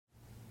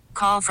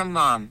Call from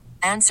mom.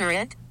 Answer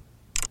it.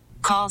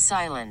 Call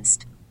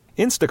silenced.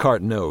 Instacart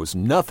knows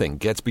nothing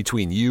gets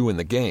between you and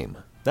the game.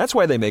 That's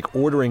why they make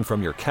ordering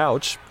from your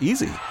couch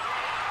easy.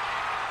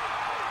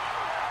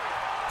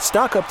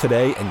 Stock up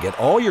today and get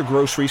all your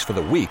groceries for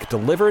the week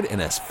delivered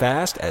in as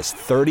fast as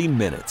 30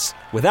 minutes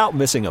without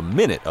missing a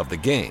minute of the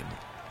game.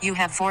 You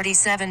have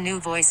 47 new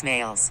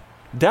voicemails.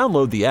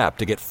 Download the app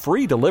to get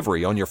free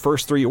delivery on your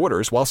first 3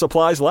 orders while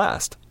supplies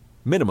last.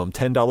 Minimum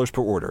 $10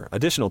 per order.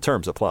 Additional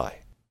terms apply.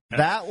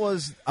 That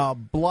was a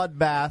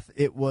bloodbath.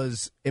 It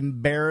was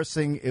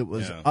embarrassing. It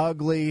was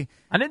ugly.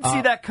 I didn't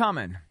see that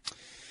coming.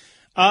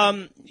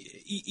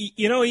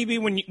 You know,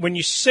 EB, when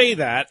you say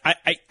that,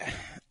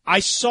 I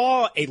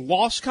saw a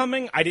loss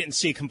coming. I didn't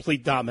see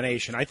complete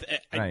domination.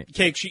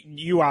 Cakes,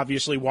 you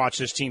obviously watch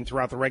this team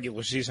throughout the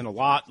regular season a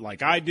lot,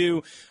 like I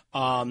do.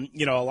 A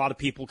lot of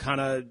people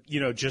kind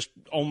of, just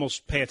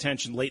almost pay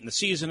attention late in the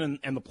season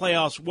and the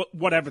playoffs,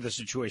 whatever the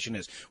situation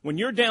is. When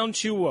you're down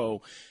 2-0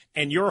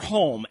 and you're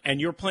home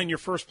and you're playing your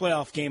first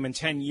playoff game in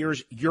 10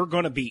 years, you're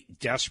going to be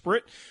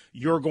desperate.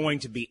 You're going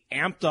to be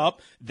amped up.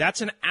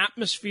 That's an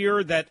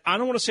atmosphere that I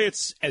don't want to say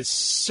it's as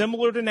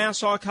similar to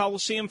Nassau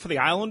Coliseum for the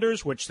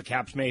Islanders, which the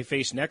Caps may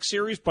face next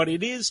series, but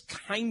it is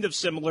kind of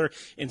similar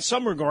in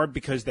some regard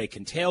because they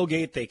can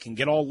tailgate, they can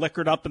get all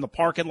liquored up in the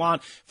parking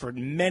lot for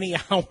many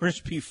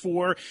hours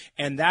before,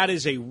 and that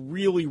is a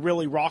really,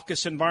 really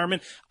raucous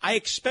environment. I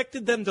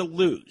expected them to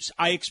lose.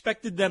 I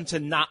expected them to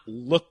not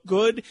look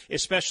good,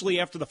 especially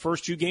after the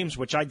first 2 games,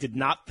 which I did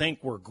not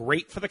think were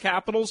great for the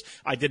Capitals.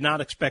 I did not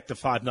expect a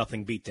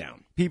 5-0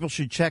 beatdown. People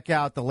should check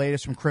out the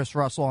latest from Chris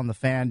Russell on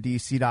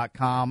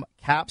thefandc.com.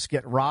 Caps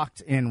get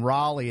rocked in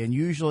Raleigh, and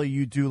usually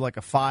you do like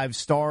a 5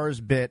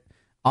 stars bit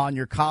on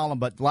your column,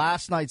 but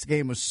last night's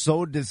game was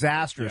so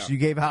disastrous. You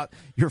gave out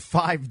your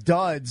 5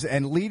 duds,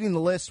 and leading the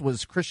list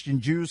was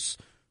Christian Juice,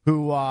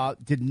 who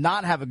did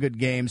not have a good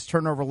game. His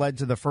turnover led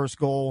to the first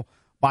goal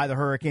by the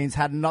Hurricanes,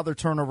 had another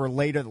turnover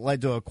later that led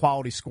to a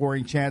quality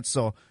scoring chance,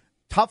 so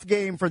tough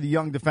game for the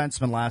young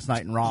defenseman last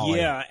night in Raleigh.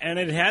 Yeah, and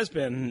it has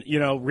been,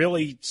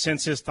 really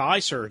since his thigh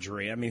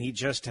surgery. I mean, he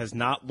just has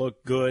not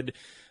looked good.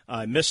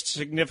 Missed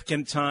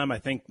significant time. I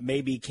think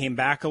maybe came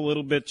back a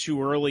little bit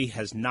too early,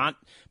 has not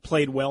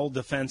played well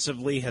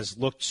defensively, has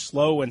looked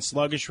slow and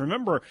sluggish.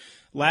 Remember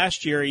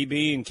last year, EB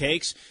and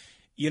Cakes,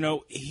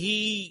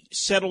 he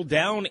settled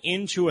down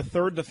into a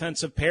third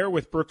defensive pair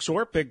with Brooks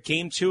Orpik,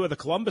 Game 2 of the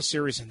Columbus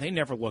series, and they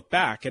never looked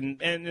back.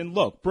 And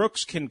look,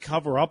 Brooks can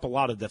cover up a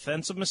lot of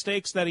defensive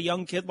mistakes that a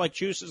young kid like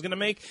Juice is going to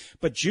make,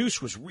 but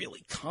Juice was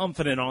really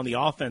confident on the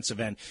offensive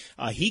end.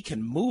 He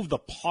can move the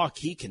puck,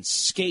 he can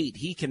skate,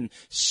 he can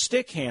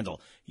stick handle.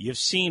 You've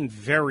seen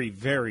very,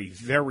 very,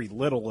 very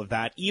little of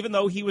that, even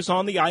though he was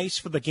on the ice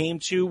for the Game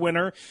 2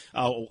 winner,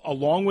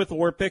 along with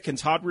Orpik, and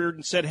Todd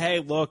Reardon said, hey,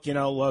 look,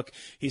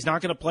 he's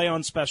not going to play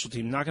on special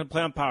team, not going to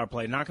play on power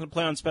play, not going to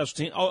play on special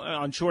team,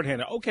 on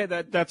shorthanded. Okay,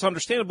 that's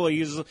understandable.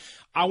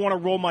 I want to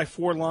roll my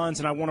 4 lines,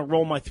 and I want to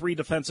roll my 3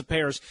 defensive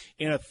pairs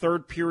in a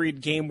third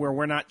period game where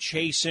we're not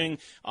chasing,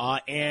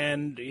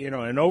 and,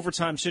 an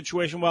overtime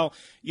situation. Well,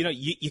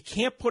 you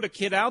can't put a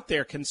kid out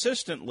there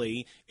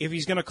consistently if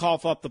he's going to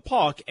cough up the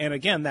puck. And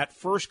again, that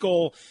first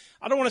goal,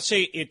 I don't want to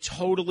say it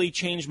totally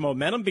changed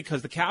momentum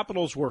because the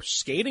Capitals were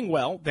skating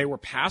well, they were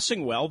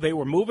passing well, they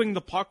were moving the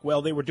puck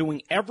well, they were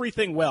doing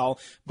everything well,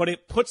 but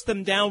it puts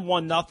them down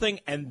 1-0,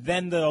 and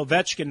then the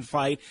Ovechkin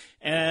fight,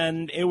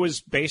 and it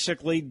was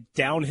basically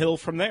downhill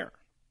from there.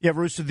 Yeah,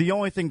 Rooster, the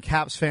only thing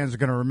Caps fans are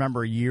going to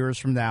remember years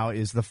from now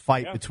is the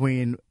fight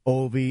between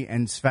Ovi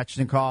and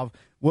Svechnikov.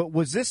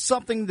 Was this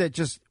something that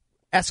just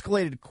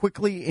escalated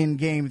quickly in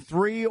Game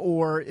 3,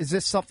 or is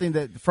this something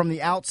that from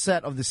the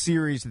outset of the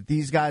series that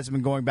these guys have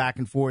been going back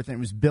and forth and it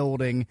was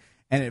building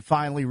and it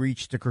finally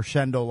reached a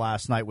crescendo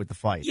last night with the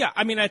fight? Yeah,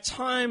 I mean, at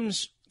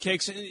times,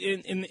 Cakes,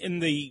 in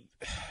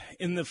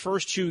the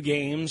first 2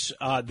 games,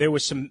 there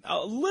was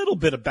a little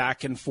bit of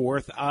back and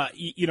forth.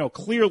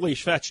 Clearly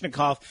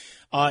Svechnikov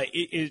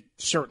it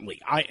certainly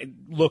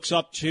looks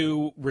up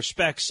to,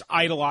 respects,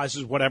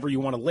 idolizes, whatever you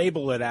want to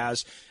label it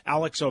as,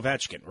 Alex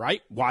Ovechkin,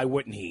 right? Why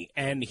wouldn't he?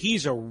 And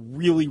he's a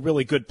really,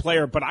 really good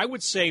player. But I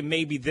would say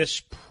maybe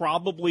this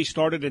probably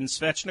started in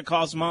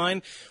Svechnikov's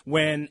mind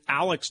when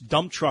Alex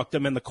dump trucked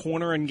him in the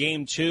corner in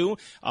Game 2,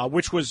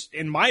 which was,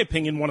 in my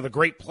opinion, one of the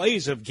great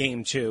plays of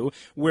Game 2,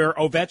 where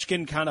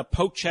Ovechkin kind of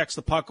poke checks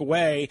the puck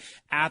away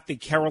at the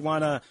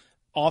Carolina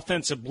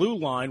offensive blue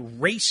line,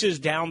 races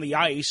down the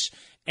ice,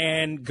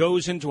 and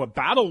goes into a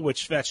battle with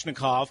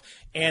Svechnikov,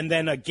 and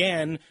then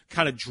again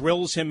kind of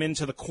drills him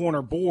into the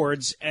corner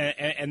boards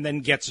and then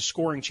gets a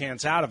scoring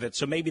chance out of it.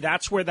 So maybe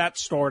that's where that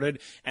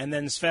started, and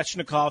then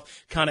Svechnikov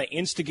kind of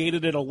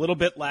instigated it a little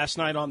bit last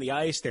night on the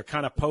ice. They're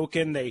kind of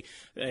poking. They,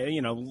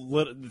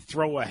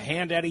 throw a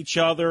hand at each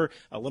other,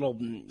 a little,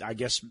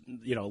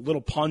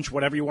 little punch,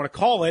 whatever you want to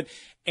call it,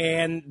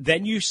 and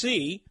then you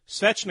see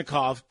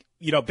Svechnikov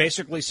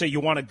basically say, you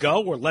want to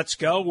go, or let's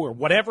go, or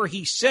whatever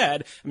he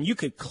said. I mean, you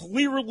could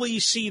clearly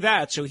see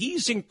that. So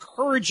he's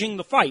encouraging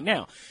the fight.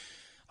 Now,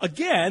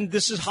 again,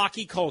 this is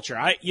hockey culture.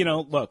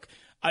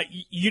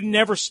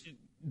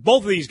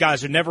 both of these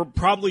guys are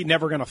probably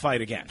never going to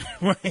fight again,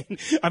 right?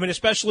 I mean,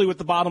 especially with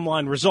the bottom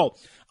line result.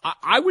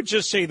 I would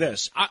just say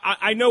this.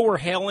 I know we're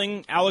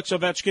hailing Alex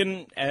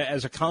Ovechkin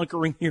as a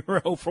conquering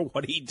hero for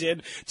what he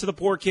did to the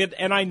poor kid,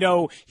 and I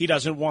know he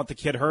doesn't want the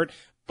kid hurt.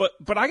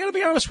 But I got to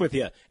be honest with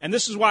you, and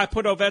this is why I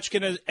put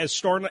Ovechkin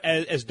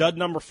as dud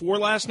number 4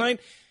 last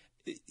night.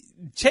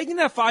 Taking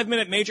that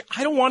 5-minute major,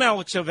 I don't want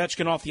Alex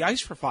Ovechkin off the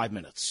ice for 5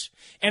 minutes.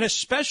 And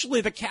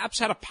especially the Caps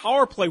had a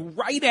power play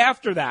right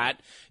after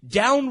that,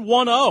 down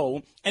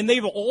 1-0, and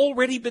they've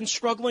already been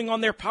struggling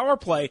on their power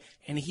play,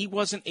 and he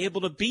wasn't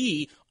able to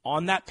be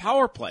on that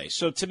power play.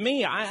 So to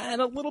me, I had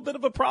a little bit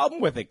of a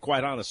problem with it,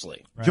 quite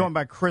honestly. Right. Joined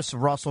by Chris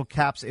Russell,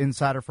 Caps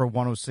insider for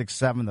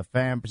 106.7 The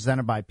Fan,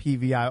 presented by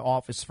PVI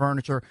Office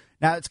Furniture.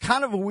 Now, it's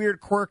kind of a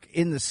weird quirk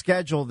in the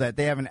schedule that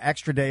they have an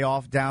extra day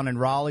off down in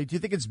Raleigh. Do you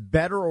think it's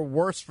better or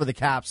worse for the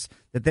Caps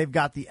that they've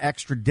got the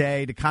extra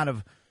day to kind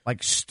of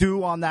like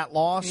stew on that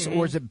loss,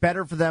 or is it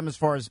better for them as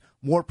far as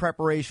more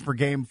preparation for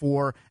Game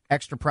 4,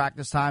 extra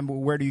practice time?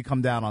 Where do you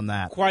come down on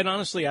that? Quite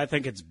honestly, I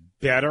think it's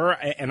better,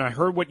 and I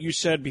heard what you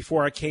said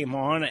before I came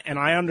on, and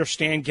I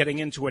understand getting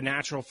into a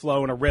natural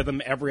flow and a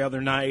rhythm every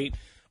other night,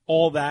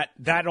 all that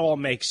all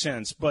makes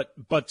sense.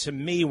 But to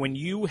me, when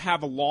you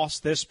have a loss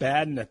this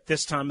bad and at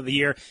this time of the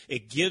year,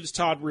 it gives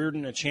Todd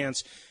Reirden a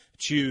chance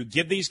to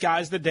give these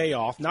guys the day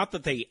off. Not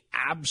that they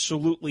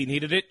absolutely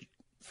needed it.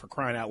 For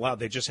crying out loud,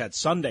 they just had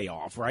Sunday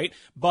off, right?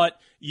 But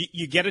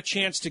you get a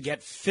chance to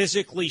get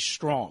physically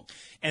strong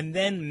and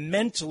then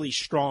mentally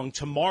strong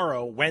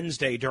tomorrow,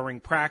 Wednesday, during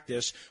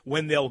practice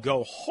when they'll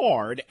go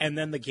hard, and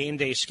then the game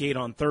day skate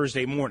on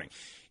Thursday morning.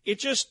 It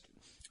just,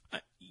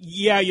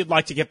 you'd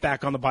like to get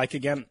back on the bike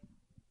again.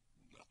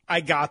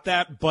 I got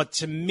that. But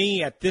to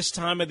me, at this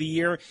time of the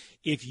year,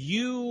 if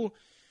you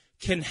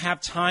can have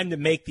time to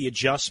make the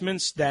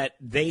adjustments that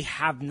they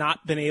have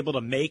not been able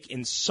to make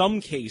in some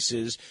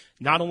cases,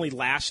 not only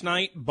last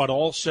night, but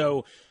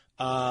also,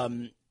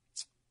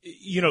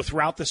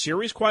 throughout the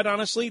series, quite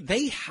honestly,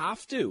 they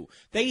have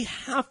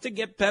to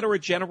get better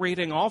at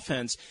generating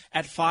offense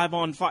at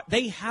 5-on-5.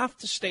 They have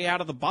to stay out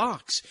of the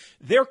box.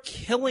 They're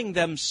killing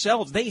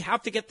themselves. They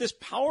have to get this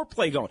power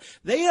play going.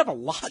 They have a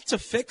lot to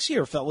fix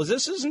here, fellas.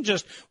 This isn't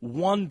just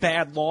one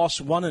bad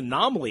loss, one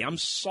anomaly. I'm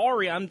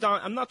sorry. I'm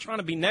not trying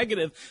to be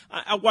negative.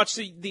 I watched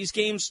these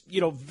games,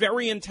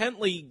 very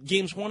intently,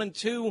 games 1 and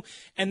 2,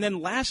 and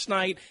then last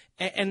night,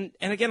 and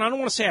again, I don't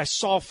want to say I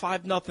saw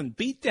 5-0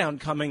 beatdown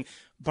coming,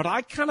 but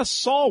I kind of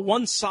saw a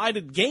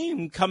one-sided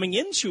game coming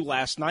into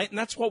last night, and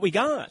that's what we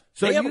got.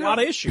 So they have a lot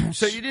of issues.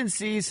 So you didn't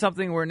see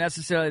something where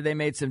necessarily they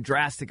made some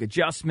drastic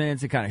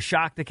adjustments and kind of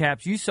shocked the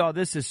Caps. You saw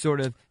this as sort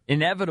of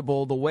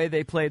inevitable, the way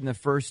they played in the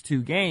first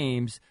 2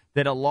 games,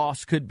 that a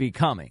loss could be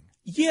coming.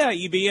 Yeah,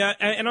 EB,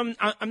 and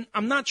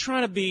I'm not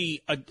trying to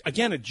be a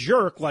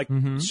jerk like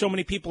so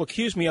many people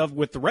accuse me of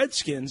with the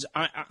Redskins.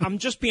 I'm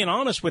just being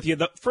honest with you.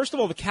 First of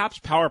all, the Caps'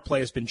 power play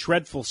has been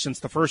dreadful since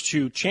the first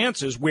 2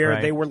 chances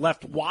where they were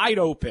left wide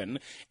open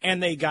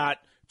and they got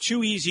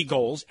 2 easy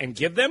goals. And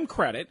give them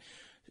credit.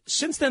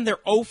 Since then, they're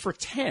 0 for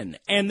 10,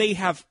 and they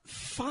have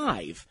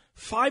 5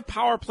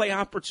 power play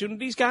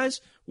opportunities,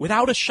 guys,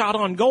 without a shot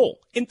on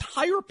goal.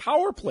 Entire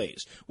power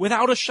plays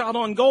without a shot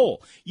on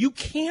goal. You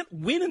can't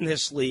win in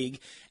this league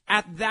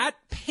at that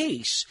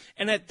pace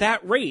and at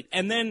that rate.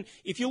 And then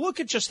if you look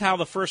at just how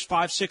the first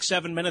 5, 6,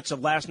 7 minutes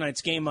of last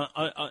night's game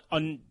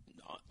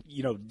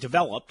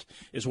developed,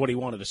 is what he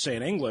wanted to say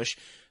in English,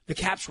 the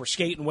Caps were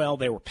skating well,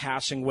 they were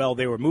passing well,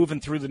 they were moving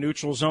through the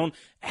neutral zone.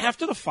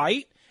 After the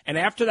fight, and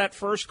after that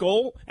first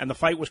goal, and the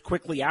fight was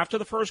quickly after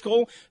the first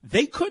goal,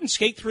 they couldn't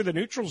skate through the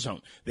neutral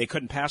zone. They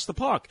couldn't pass the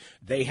puck.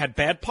 They had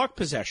bad puck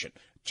possession.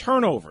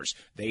 Turnovers.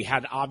 They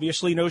had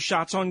obviously no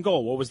shots on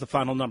goal. What was the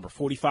final number?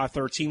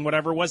 45-13,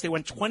 whatever it was. They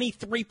went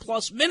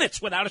 23-plus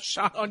minutes without a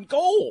shot on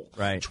goal.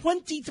 Right.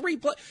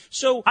 23-plus.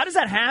 So how does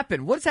that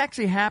happen? What's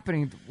actually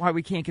happening why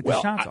we can't get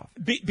the shots off?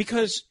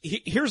 Because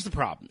here's the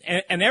problem.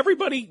 And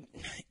everybody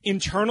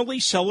internally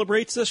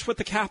celebrates this with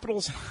the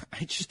Capitals.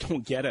 I just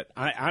don't get it.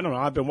 I don't know.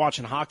 I've been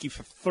watching hockey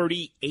for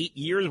 38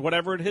 years,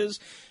 whatever it is.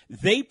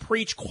 They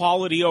preach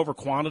quality over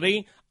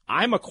quantity.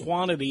 I'm a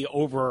quantity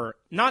over,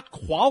 not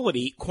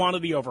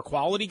quantity over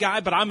quality guy,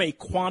 but I'm a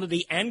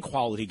quantity and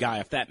quality guy,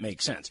 if that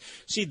makes sense.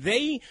 See,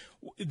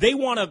 they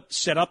want to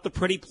set up the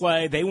pretty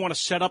play. They want to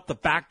set up the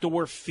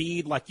backdoor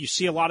feed. Like you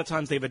see a lot of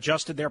times they've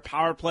adjusted their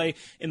power play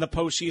in the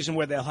postseason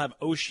where they'll have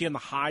Oshie in the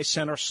high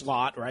center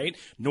slot, right?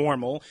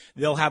 Normal.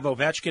 They'll have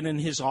Ovechkin in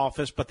his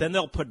office, but then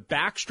they'll put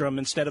Backstrom,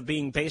 instead of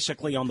being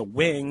basically on the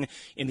wing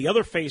in the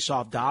other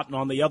faceoff dot and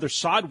on the other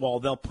side wall,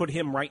 they'll put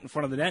him right in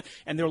front of the net,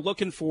 and they're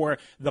looking for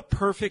the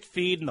perfect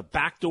feed and the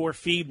backdoor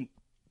feed,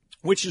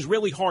 which is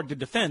really hard to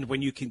defend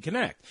when you can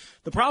connect.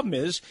 The problem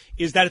is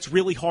that it's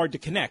really hard to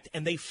connect,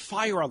 and they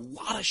fire a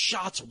lot of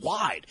shots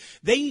wide.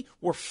 They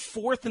were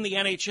 4th in the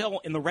NHL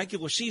in the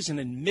regular season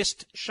in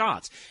missed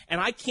shots, and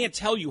I can't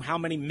tell you how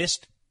many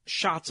missed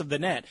shots of the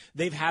net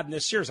they've had in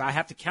this series. I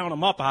have to count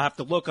them up. I have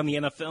to look on the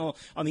NFL,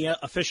 on the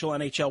official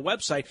NHL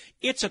website.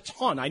 It's a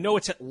ton. I know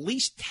it's at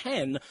least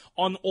 10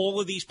 on all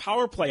of these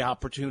power play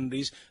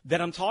opportunities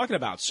that I'm talking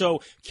about.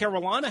 So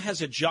Carolina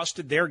has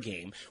adjusted their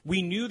game.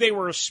 We knew they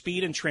were a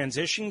speed and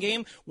transition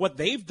game. What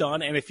they've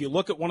done, and if you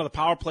look at one of the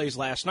power plays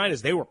last night,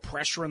 is they were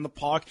pressuring the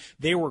puck.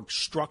 They were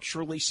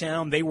structurally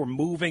sound. They were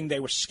moving. They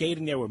were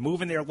skating. They were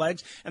moving their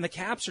legs. And the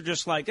Caps are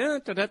just like,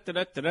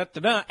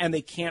 and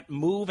they can't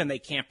move and they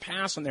can't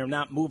pass and they're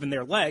not moving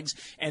their legs.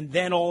 And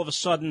then all of a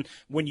sudden,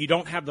 when you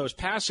don't have those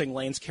passing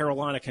lanes,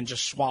 Carolina can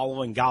just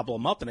swallow and gobble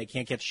them up and they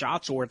can't get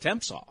shots or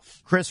attempts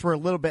off. Chris, we're a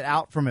little bit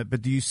out from it,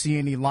 but do you see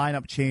any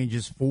lineup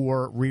changes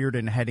for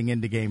Reardon heading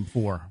into Game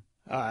 4?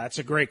 That's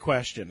a great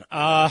question.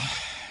 I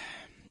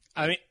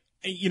mean,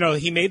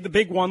 he made the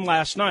big one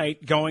last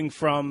night, going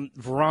from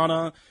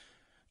Vrana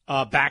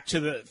back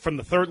to from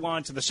the third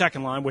line to the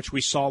second line, which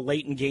we saw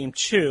late in Game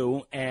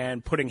 2,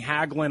 and putting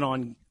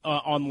Hagelin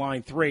on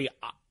line 3.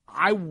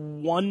 I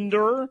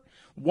wonder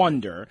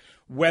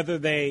whether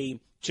they,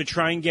 to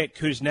try and get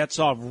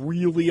Kuznetsov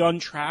really on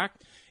track,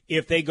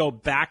 if they go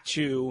back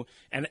to,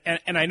 and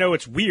I know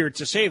it's weird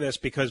to say this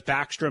because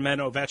Backstrom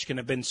and Ovechkin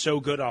have been so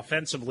good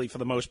offensively for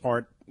the most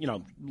part,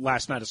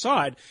 last night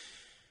aside.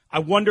 I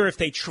wonder if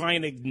they try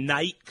and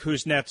ignite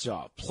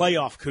Kuznetsov,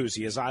 playoff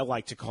Kuzi, as I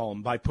like to call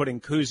him, by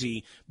putting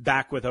Kuzi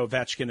back with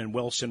Ovechkin and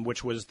Wilson,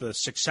 which was the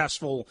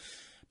successful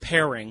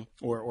pairing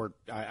or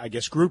I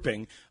guess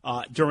grouping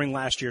during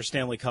last year's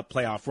Stanley Cup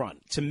playoff run.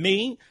 To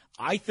me,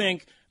 I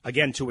think,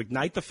 again, to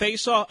ignite the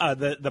face-off,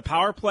 the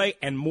power play,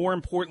 and more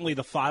importantly,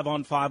 the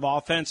 5-on-5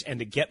 offense, and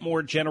to get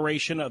more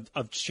generation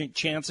of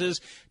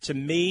chances, to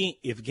me,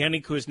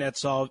 Evgeny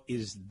Kuznetsov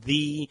is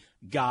the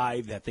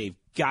guy that they've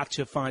got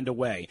to find a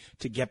way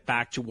to get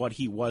back to what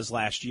he was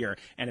last year.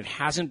 And it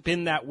hasn't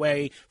been that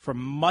way for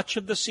much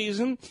of the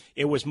season.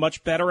 It was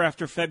much better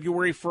after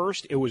February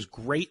 1st. It was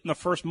great in the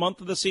first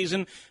month of the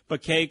season.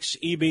 But Cakes,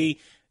 EB,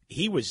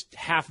 he was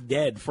half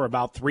dead for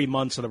about 3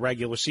 months of the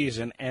regular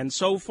season. And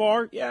so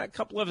far, a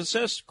couple of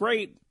assists,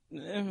 great.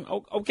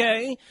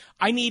 Okay.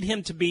 I need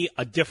him to be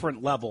a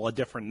different level, a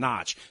different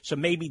notch. So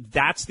maybe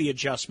that's the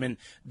adjustment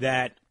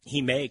that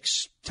he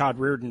makes, Todd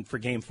Reardon, for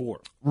Game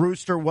 4.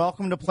 Rooster,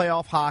 welcome to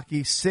playoff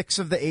hockey. 6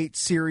 of the 8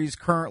 series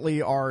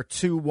currently are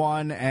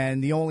 2-1,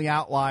 and the only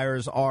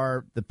outliers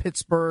are the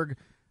Pittsburgh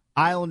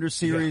Islanders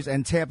series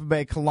and Tampa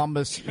Bay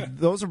Columbus.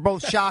 Those are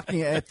both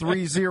shocking at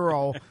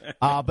 3-0.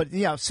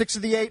 But 6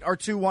 of the 8 are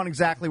 2-1,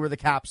 exactly where the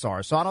Caps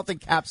are. So I don't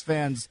think Caps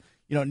fans,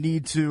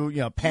 need to,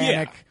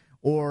 panic. Yeah.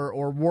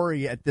 Or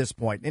worry at this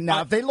point. And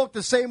now, if they look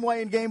the same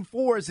way in Game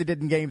 4 as they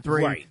did in Game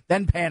 3,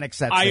 then panic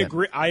sets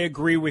in. I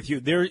agree with you.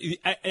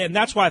 And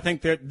that's why I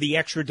think that the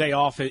extra day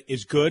off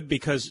is good,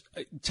 because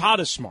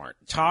Todd is smart.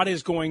 Todd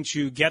is going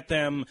to get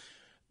them.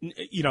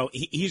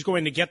 He's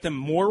going to get them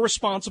more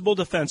responsible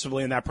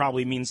defensively, and that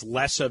probably means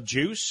less of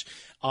Juice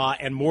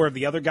and more of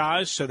the other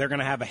guys. So they're going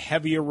to have a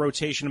heavier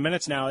rotation of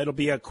minutes. Now, it'll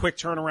be a quick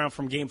turnaround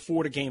from Game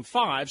 4 to Game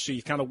 5, so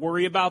you kind of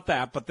worry about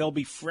that. But they'll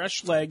be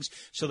fresh legs,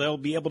 so they'll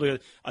be able to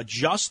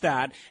adjust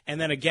that.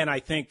 And then, again, I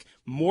think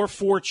more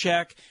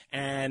forecheck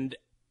and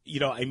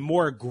a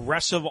more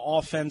aggressive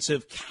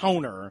offensive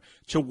counter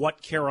to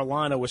what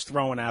Carolina was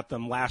throwing at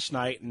them last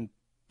night and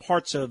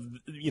parts of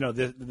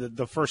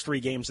the first 3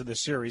 games of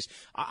this series.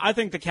 I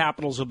think the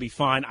Capitals will be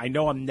fine. I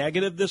know I'm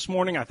negative this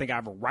morning. I think I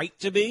have a right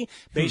to be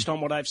based on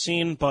what I've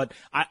seen, but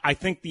I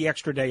think the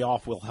extra day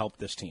off will help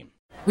this team.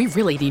 We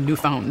really need new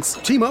phones.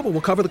 T-Mobile will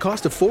cover the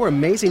cost of 4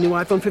 amazing new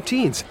iPhone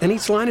 15s, and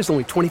each line is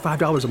only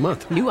 $25 a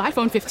month. New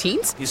iPhone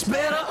 15s? It's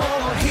better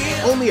over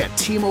here. Only at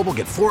T-Mobile,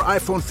 get 4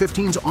 iPhone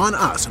 15s on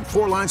us and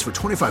 4 lines for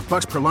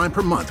 $25 per line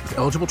per month with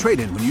eligible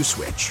trade-in when you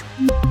switch.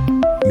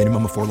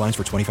 Minimum of 4 lines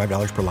for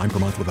 $25 per line per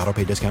month with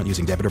autopay discount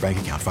using debit or bank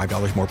account.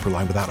 $5 more per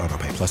line without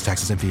autopay, plus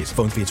taxes and fees.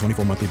 Phone fee at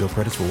 24 monthly bill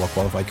credits for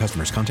well-qualified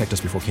customers. Contact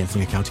us before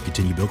canceling account to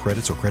continue bill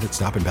credits or credit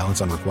stop and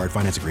balance on required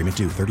finance agreement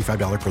due.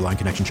 $35 per line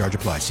connection charge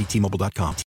applies. See T-Mobile.com.